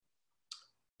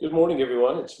Good morning,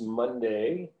 everyone. It's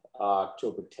Monday,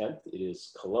 October 10th. It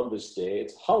is Columbus Day.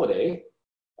 It's a holiday,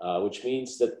 which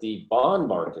means that the bond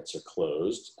markets are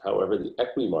closed. However, the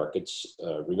equity markets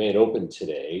remain open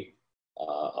today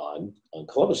on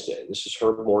Columbus Day. This is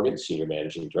Herb Morgan, Senior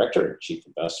Managing Director and Chief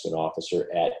Investment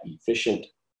Officer at Efficient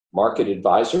Market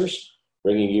Advisors,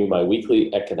 bringing you my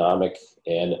weekly economic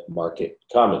and market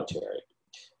commentary.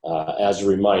 As a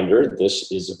reminder,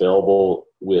 this is available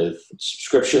with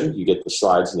subscription. You get the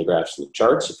slides and the graphs and the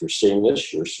charts. If you're seeing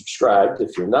this, you're subscribed.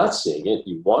 If you're not seeing it,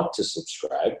 you want to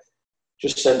subscribe,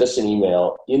 just send us an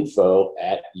email,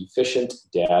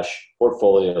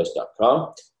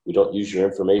 info@efficient-portfolios.com. We don't use your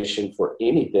information for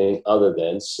anything other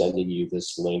than sending you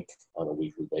this link on a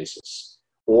weekly basis.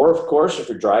 Or, of course, if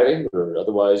you're driving or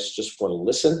otherwise just want to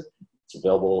listen, it's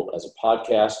available as a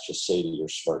podcast. Just say to your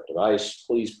smart device,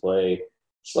 please play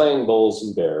Slaying Bulls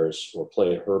and Bears, or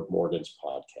play Herb Morgan's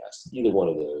podcast. Either one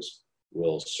of those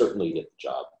will certainly get the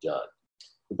job done.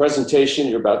 The presentation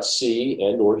you're about to see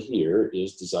and or hear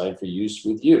is designed for use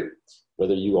with you.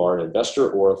 Whether you are an investor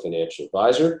or a financial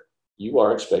advisor, you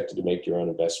are expected to make your own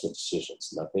investment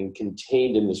decisions. Nothing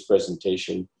contained in this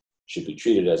presentation should be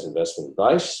treated as investment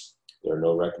advice. There are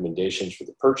no recommendations for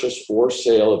the purchase or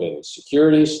sale of any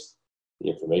securities. The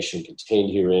information contained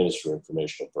herein is for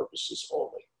informational purposes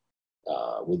only.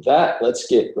 With that, let's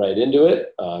get right into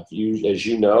it. As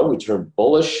you know, we turned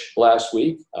bullish last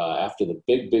week after the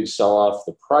big sell-off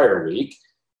the prior week,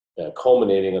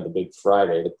 culminating on the big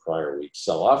Friday, the prior week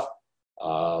sell-off.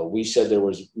 We said there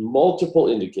was multiple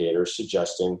indicators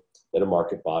suggesting that a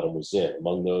market bottom was in.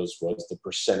 Among those was the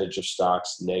percentage of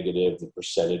stocks negative, the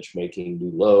percentage making new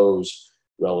lows,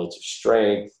 relative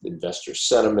strength, investor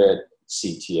sentiment,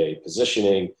 CTA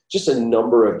positioning, just a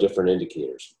number of different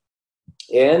indicators.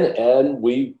 And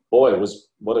what a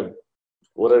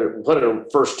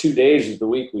first 2 days of the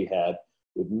week we had,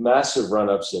 with massive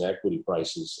run-ups in equity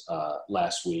prices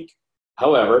last week.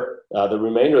 However, the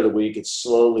remainder of the week, it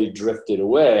slowly drifted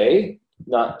away,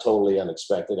 not totally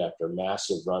unexpected after a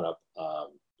massive run-up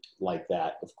like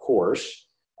that, of course.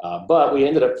 But we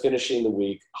ended up finishing the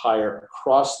week higher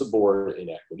across the board in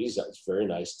equities. That was very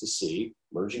nice to see.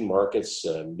 Emerging markets,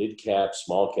 mid-cap,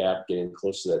 small cap, getting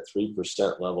close to that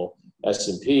 3% level.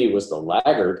 S&P was the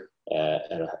laggard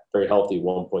at a very healthy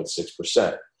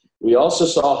 1.6%. We also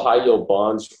saw high-yield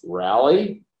bonds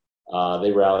rally.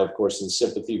 They rallied, of course, in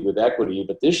sympathy with equity,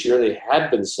 but this year they had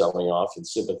been selling off in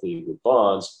sympathy with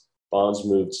bonds. Bonds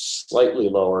moved slightly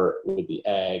lower with the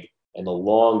ag, and the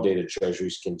long-dated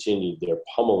treasuries continued their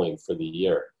pummeling for the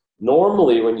year.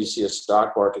 Normally, when you see a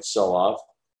stock market sell-off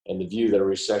and the view that a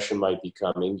recession might be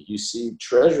coming, you see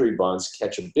treasury bonds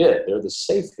catch a bid. They're the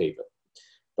safe haven.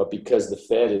 But because the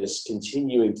Fed is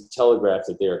continuing to telegraph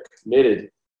that they are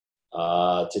committed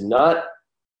to not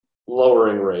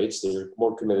lowering rates, they're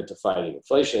more committed to fighting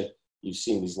inflation, you've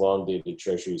seen these long-dated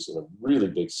treasuries in a really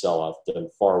big sell-off, done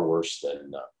far worse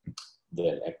than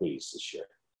equities this year.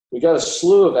 We got a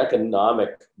slew of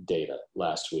economic data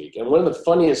last week. And one of the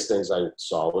funniest things I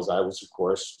saw was of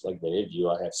course, like many of you,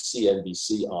 I have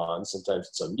CNBC on. Sometimes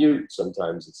it's on mute,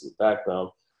 sometimes it's in the background,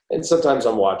 and sometimes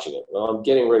I'm watching it. Well, I'm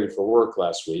getting ready for work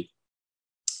last week,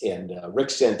 and Rick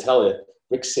Santelli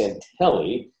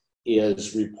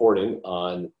is reporting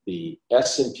on the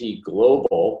S&P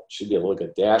Global, should be a look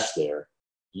at dash there,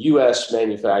 U.S.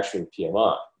 manufacturing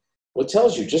PMI. Well, it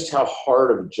tells you just how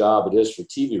hard of a job it is for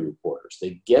TV reporters.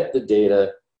 They get the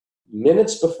data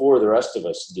minutes before the rest of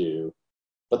us do,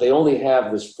 but they only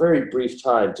have this very brief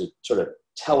time to sort of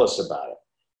tell us about it.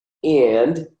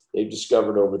 And they've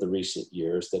discovered over the recent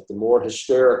years that the more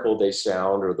hysterical they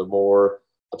sound or the more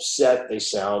upset they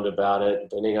sound about it,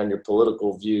 depending on your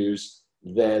political views,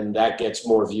 then that gets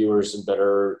more viewers and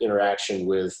better interaction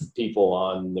with people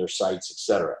on their sites,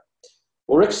 etc.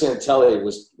 Well, Rick Santelli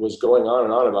was going on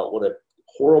and on about what a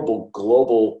horrible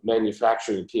global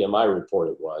manufacturing PMI report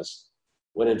it was,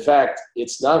 when in fact,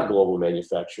 it's not a global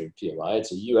manufacturing PMI,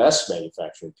 it's a U.S.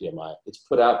 manufacturing PMI. It's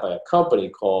put out by a company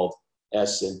called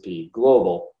S&P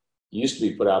Global. It used to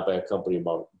be put out by a company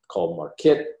called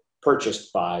Markit,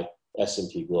 purchased by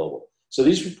S&P Global. So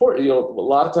these reports, a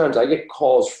lot of times I get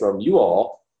calls from you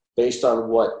all based on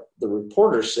what the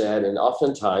reporter said, and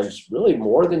oftentimes really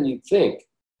more than you think.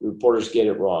 The reporters get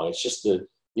it wrong. It's just the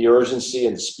urgency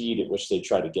and the speed at which they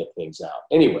try to get things out.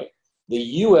 Anyway, the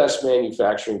U.S.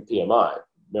 manufacturing PMI,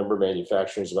 remember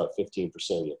manufacturing is about 15% of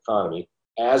the economy,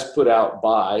 as put out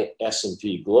by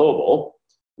S&P Global,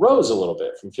 rose a little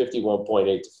bit from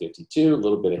 51.8 to 52, a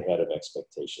little bit ahead of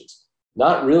expectations.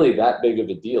 Not really that big of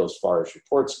a deal as far as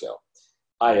reports go.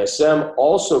 ISM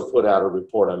also put out a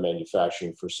report on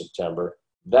manufacturing for September.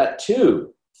 That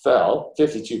too fell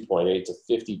 52.8 to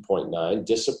 50.9,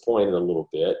 disappointed a little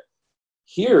bit.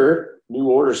 Here, new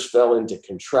orders fell into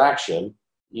contraction,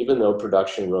 even though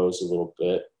production rose a little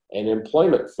bit, and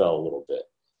employment fell a little bit.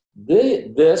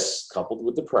 This, coupled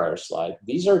with the prior slide,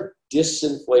 these are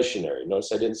disinflationary.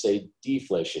 Notice I didn't say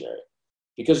deflationary,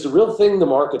 because the real thing the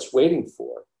market's waiting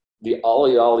for, the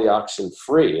ollie oxen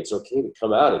free, it's okay to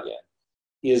come out again,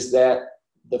 is that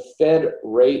the Fed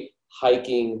rate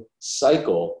hiking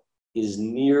cycle is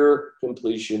near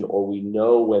completion, or we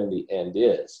know when the end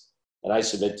is. And I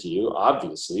submit to you,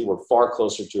 obviously, we're far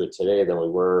closer to it today than we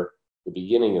were at the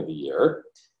beginning of the year.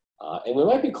 And we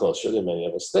might be closer than many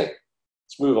of us think.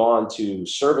 Let's move on to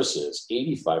services,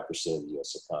 85% of the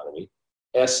U.S. economy.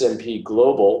 S&P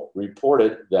Global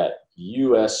reported that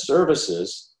U.S.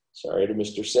 services, sorry to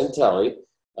Mr. Centelli,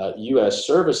 U.S.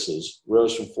 services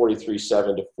rose from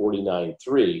 43.7 to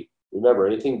 49.3. Remember,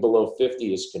 anything below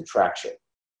 50 is contraction.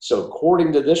 So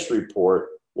according to this report,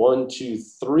 1, 2,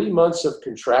 3 months of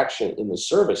contraction in the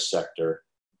service sector,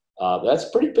 that's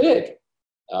pretty big.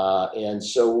 And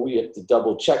so we have to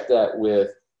double check that with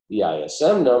the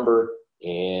ISM number,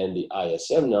 and the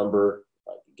ISM number,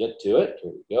 if I can get to it,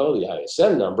 here we go, the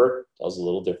ISM number tells a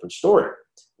little different story.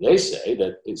 They say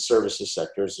that the services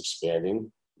sector is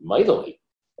expanding mightily.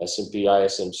 S&P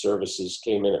ISM services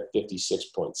came in at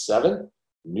 56.7,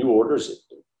 new orders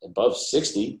above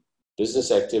 60,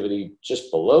 business activity just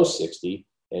below 60,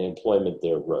 and employment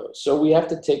there rose. So we have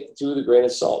to take the two with a grain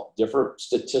of salt, different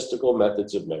statistical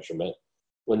methods of measurement.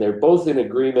 When they're both in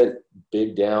agreement,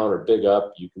 big down or big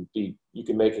up, you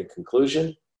can make a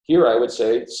conclusion. Here, I would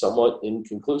say somewhat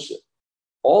inconclusive.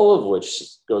 All of which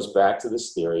goes back to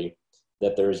this theory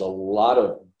that there's a lot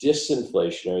of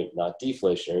disinflationary, not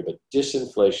deflationary, but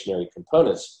disinflationary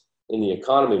components in the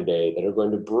economy today that are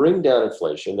going to bring down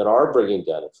inflation, that are bringing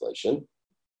down inflation,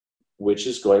 which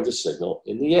is going to signal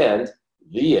in the end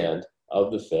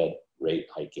of the Fed rate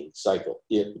hiking cycle.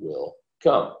 It will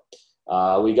come.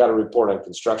 We got a report on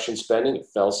construction spending. It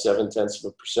fell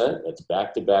 0.7%. That's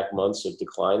back-to-back months of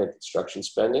decline in construction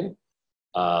spending.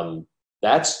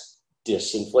 That's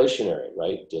disinflationary,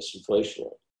 right?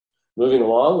 Disinflationary. Moving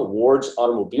along, awards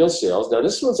automobile sales. Now,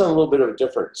 this one's on a little bit of a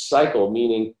different cycle,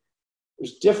 meaning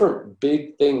there's different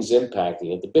big things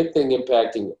impacting it. The big thing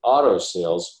impacting auto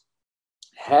sales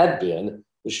had been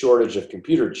the shortage of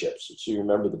computer chips. So you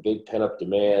remember the big pent-up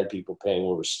demand, people paying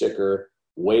over sticker,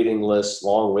 waiting lists,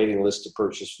 long waiting lists to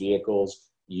purchase vehicles,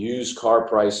 used car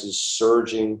prices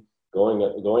surging,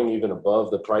 going even above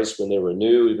the price when they were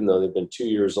new, even though they've been 2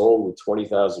 years old with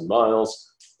 20,000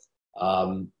 miles.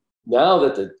 Now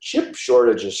that the chip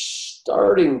shortage is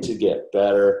starting to get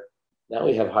better, now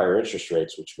we have higher interest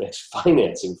rates, which makes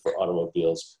financing for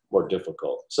automobiles more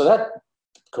difficult. So that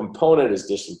component is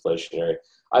disinflationary.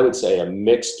 I would say a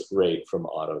mixed rate from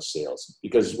auto sales,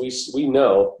 because we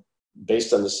know,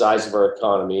 based on the size of our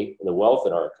economy and the wealth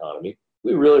in our economy,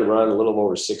 we really run a little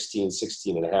over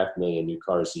 16.5 million new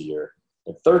cars a year.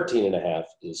 And 13.5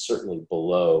 is certainly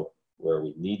below where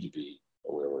we need to be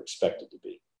or where we're expected to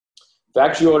be.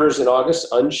 Factory orders in August,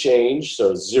 unchanged,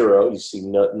 so 0. You see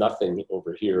nothing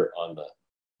over here on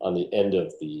the end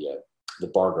of the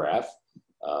bar graph.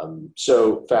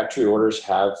 So factory orders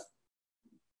have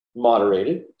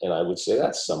moderated, and I would say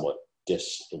that's somewhat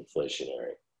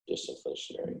disinflationary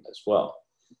as well.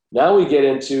 Now we get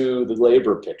into the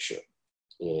labor picture,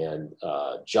 and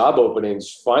job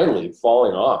openings finally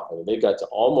falling off. I mean, they got to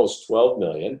almost 12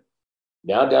 million,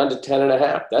 now down to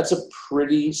 10.5. That's a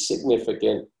pretty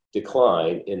significant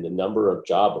decline in the number of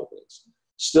job openings.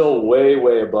 Still way,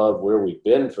 way above where we've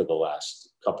been for the last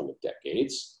couple of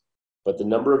decades, but the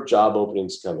number of job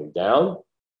openings coming down.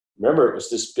 Remember, it was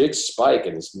this big spike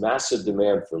and this massive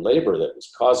demand for labor that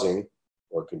was causing,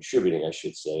 or contributing, I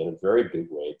should say, in a very big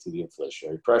way to the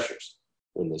inflationary pressures.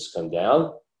 When this come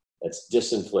down, that's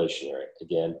disinflationary.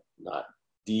 Again, not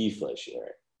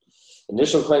deflationary.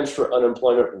 Initial claims for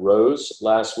unemployment rose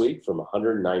last week from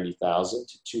 190,000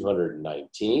 to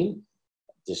 219.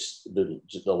 The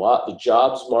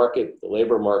jobs market, the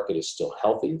labor market is still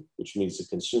healthy, which means the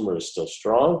consumer is still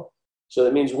strong. So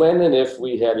that means when and if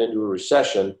we head into a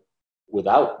recession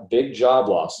without big job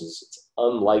losses, it's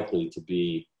unlikely to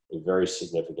be a very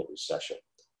significant recession.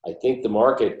 I think the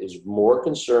market is more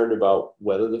concerned about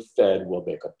whether the Fed will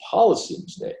make a policy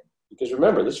mistake. Because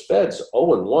remember, this Fed's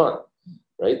 0-1,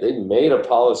 right? They made a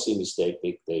policy mistake.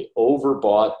 They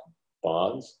overbought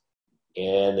bonds,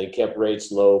 and they kept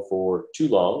rates low for too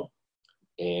long.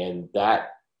 And that,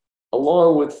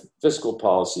 along with fiscal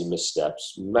policy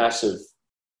missteps, massive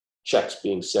checks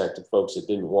being sent to folks that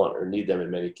didn't want or need them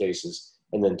in many cases,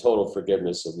 and then total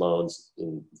forgiveness of loans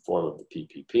in the form of the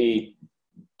PPP,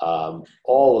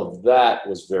 All of that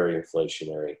was very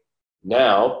inflationary.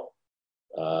 Now,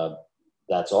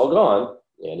 that's all gone,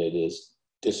 and it is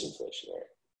disinflationary.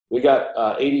 We got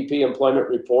ADP employment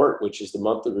report, which is the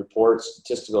monthly report,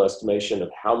 statistical estimation of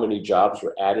how many jobs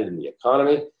were added in the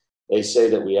economy. They say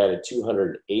that we added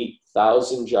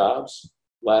 208,000 jobs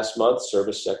last month.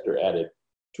 Service sector added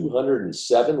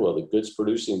 207. Well, the goods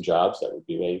producing jobs, that would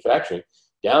be manufacturing,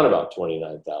 down about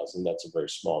 29,000. That's a very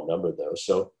small number though.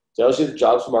 So tells you the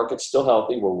jobs market's still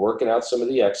healthy. We're working out some of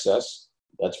the excess.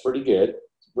 That's pretty good.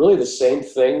 Really the same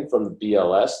thing from the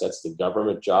BLS. That's the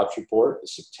government jobs report. The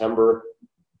September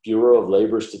Bureau of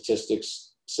Labor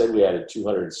Statistics said we added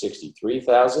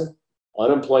 263,000.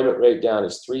 Unemployment rate down to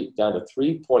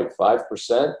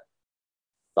 3.5%,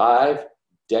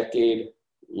 5-decade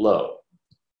low.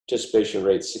 Participation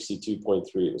rate 62.3.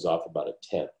 It was off about a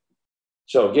tenth.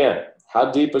 So again, how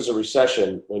deep is a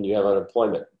recession when you have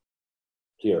unemployment?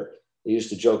 Here, they used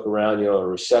to joke around, a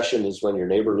recession is when your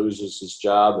neighbor loses his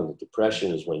job, and the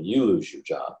depression is when you lose your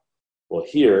job. Well,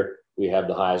 here we have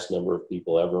the highest number of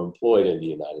people ever employed in the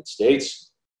United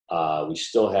States. We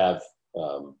still have,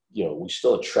 we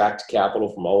still attract capital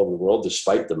from all over the world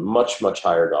despite the much, much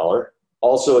higher dollar.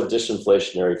 Also a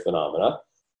disinflationary phenomena.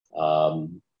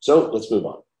 So let's move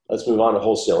on. Let's move on to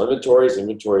wholesale inventories.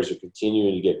 Inventories are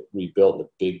continuing to get rebuilt in a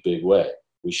big, big way.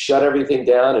 We shut everything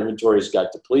down. Inventories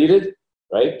got depleted,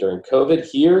 right, during COVID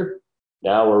here.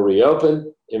 Now we're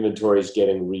reopened. Inventories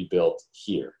getting rebuilt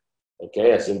here.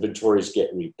 Okay, as inventories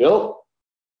get rebuilt,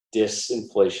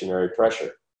 disinflationary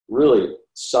pressure. Really,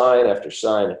 sign after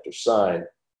sign after sign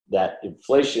that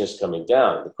inflation is coming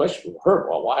down. The question we've heard,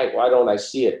 well, why don't I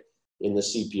see it in the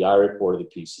CPI report or the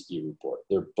PCE report?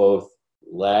 They're both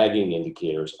lagging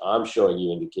indicators. I'm showing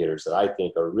you indicators that I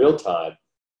think are real time,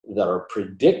 that are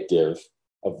predictive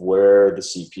of where the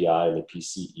CPI and the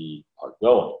PCE are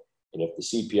going. And if the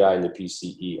CPI and the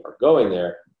PCE are going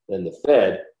there, then the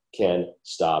Fed can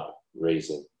stop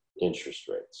raising interest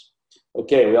rates.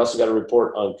 Okay, we also got a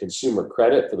report on consumer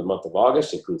credit for the month of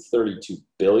August. It grew $32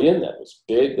 billion. That was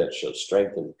big. That shows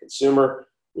strength in the consumer.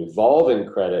 Revolving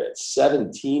credit at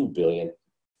 $17 billion.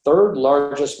 Third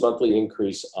largest monthly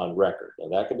increase on record. Now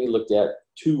that can be looked at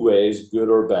two ways, good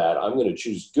or bad. I'm going to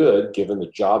choose good given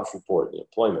the jobs report and the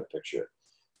employment picture.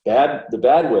 The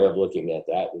bad way of looking at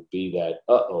that would be that,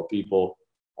 people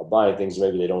are buying things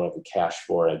maybe they don't have the cash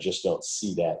for, and I just don't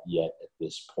see that yet at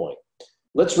this point.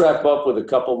 Let's wrap up with a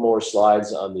couple more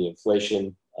slides on the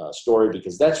inflation story,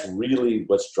 because that's really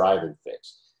what's driving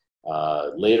things.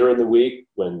 Later in the week,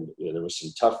 when there was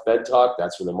some tough Fed talk,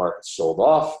 that's when the market sold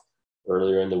off.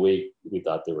 Earlier in the week, we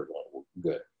thought they were going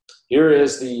good. Here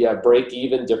is the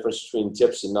break-even difference between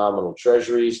tips and nominal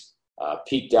treasuries.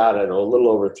 Peaked out at a little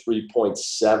over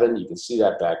 3.7. You can see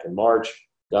that back in March.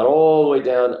 Got all the way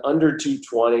down under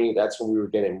 220. That's when we were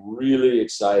getting really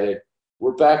excited.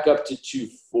 We're back up to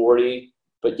 240,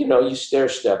 but you stair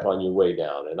step on your way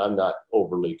down, and I'm not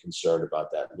overly concerned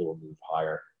about that little move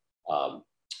higher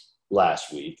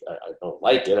last week. I don't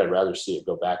like it. I'd rather see it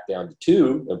go back down to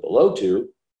 2 and below 2,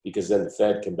 because then the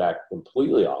Fed can back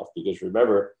completely off, because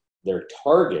remember, their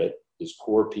target is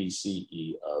core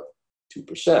PCE of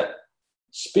 2%.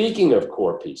 Speaking of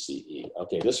core PCE,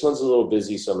 okay, this one's a little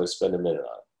busy, so I'm going to spend a minute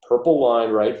on it. Purple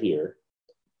line right here,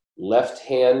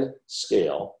 left-hand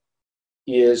scale,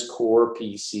 is core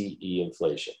PCE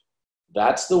inflation.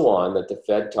 That's the one that the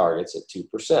Fed targets at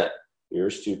 2%.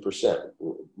 Here's 2%,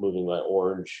 moving my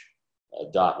orange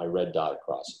dot, my red dot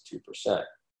across at 2%.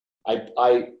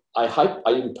 I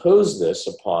impose this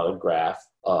upon a graph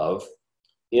of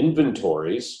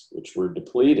inventories, which were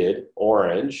depleted,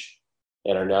 orange,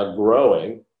 and are now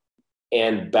growing,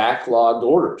 and backlogged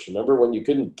orders. Remember when you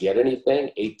couldn't get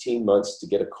anything, 18 months to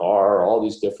get a car, all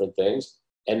these different things,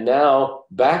 and now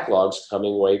backlogs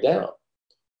coming way down.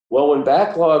 Well, when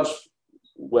backlogs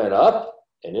went up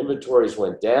and inventories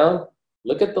went down,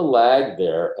 look at the lag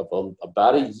there of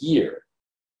about a year,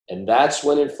 and that's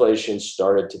when inflation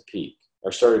started to peak,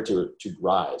 or started to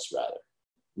rise, rather.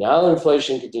 Now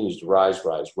inflation continues to rise,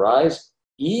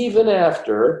 even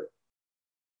after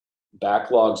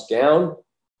backlogs down,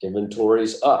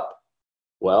 inventories up.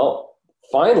 Well,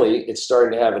 finally, it's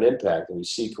starting to have an impact, and we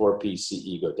see core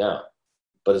PCE go down.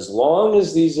 But as long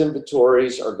as these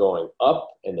inventories are going up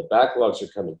and the backlogs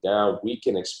are coming down, we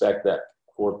can expect that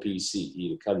core PCE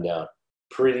to come down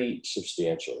pretty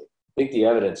substantially. I think the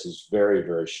evidence is very,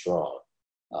 very strong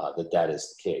that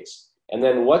is the case. And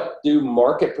then what do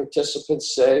market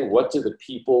participants say? What do the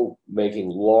people making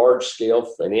large-scale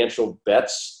financial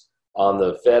bets on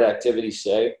the Fed activity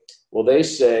say? Well, they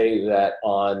say that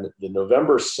on the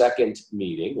November 2nd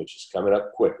meeting, which is coming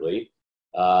up quickly,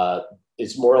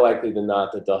 it's more likely than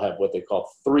not that they'll have what they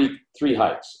call three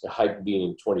hikes, a hike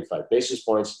being 25 basis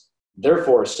points.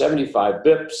 Therefore, 75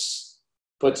 bips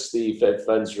puts the Fed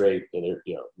funds rate, and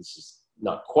this is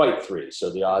not quite 3, so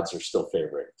the odds are still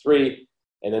favoring 3.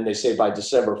 And then they say by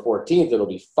December 14th, it'll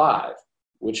be 5,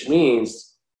 which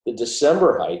means the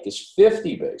December hike is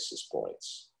 50 basis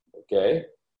points, okay?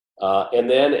 And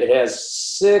then it has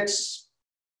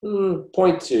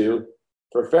 6.2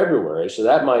 for February, so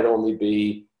that might only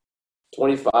be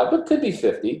 25, but could be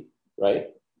 50, right?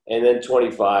 And then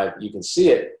 25, you can see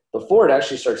it before it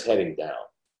actually starts heading down.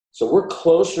 So we're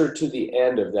closer to the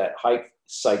end of that hike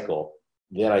cycle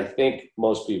than I think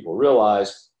most people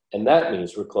realize, and that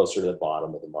means we're closer to the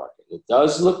bottom of the market. It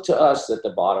does look to us that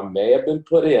the bottom may have been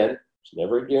put in. It's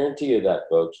never a guarantee of that,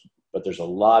 folks, but there's a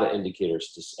lot of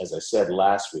indicators, as I said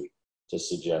last week, to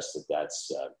suggest that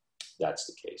that's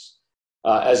the case.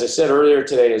 As I said earlier,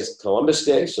 today is Columbus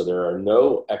Day, so there are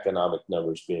no economic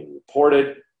numbers being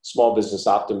reported. Small business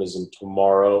optimism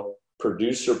tomorrow,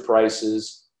 producer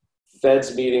prices,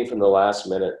 Fed's meeting from the last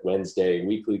minute Wednesday,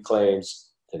 weekly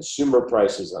claims, consumer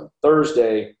prices on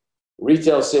Thursday,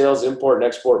 retail sales, import and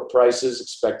export prices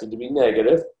expected to be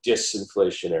negative,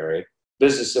 disinflationary.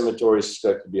 Business inventories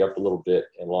expected to be up a little bit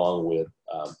along with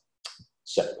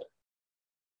sentiment.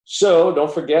 So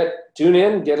don't forget, tune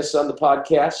in, get us on the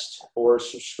podcast or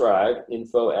subscribe,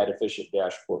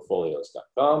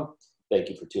 info@efficient-portfolios.com. Thank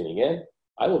you for tuning in.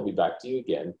 I will be back to you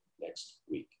again next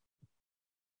week.